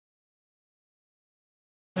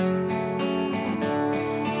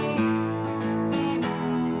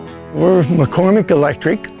We're McCormick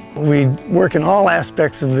Electric. We work in all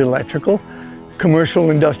aspects of the electrical,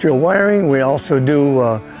 commercial, industrial wiring. We also do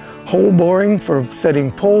hole boring for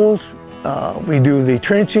setting poles. We do the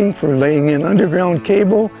trenching for laying in underground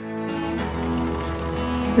cable.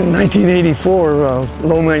 In 1984,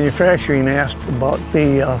 Lowe Manufacturing asked about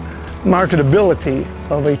the marketability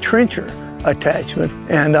of a trencher attachment,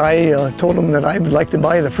 and I told them that I would like to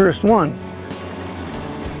buy the first one.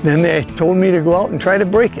 Then they told me to go out and try to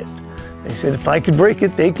break it. They said if I could break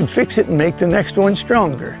it, they could fix it and make the next one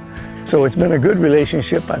stronger. So it's been a good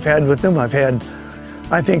relationship I've had with them. I've had,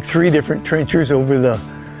 I think, 3 different trenchers over the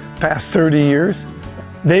past 30 years.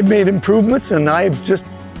 They've made improvements and I've just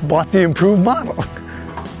bought the improved model.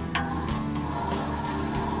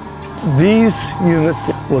 These units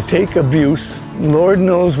will take abuse. Lord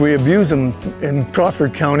knows we abuse them in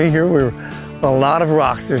Crawford County here. We're a lot of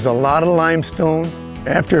rocks. There's a lot of limestone.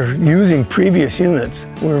 After using previous units,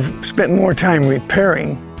 we've spent more time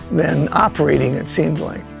repairing than operating, it seems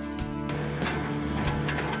like.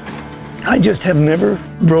 I just have never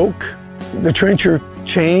broke the trencher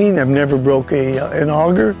chain. I've never broke an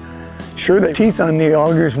auger. Sure, the teeth on the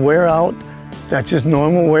augers wear out. That's just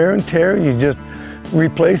normal wear and tear. You just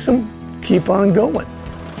replace them, keep on going.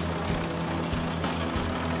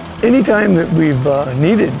 Anytime that we've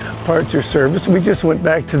needed parts or service, we just went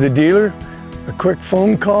back to the dealer, a quick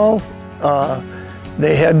phone call.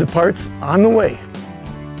 They had the parts on the way.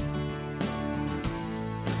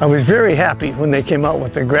 I was very happy when they came out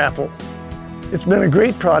with the grapple. It's been a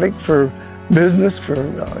great product for business, for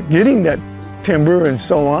getting that timber and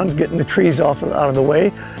so on, getting the trees out of the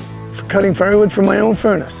way, for cutting firewood for my own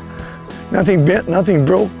furnace. Nothing bent, nothing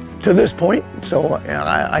broke to this point, so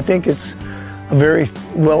I think it's a very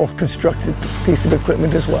well-constructed piece of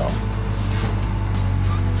equipment as well.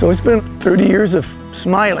 So it's been 30 years of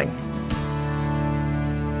smiling.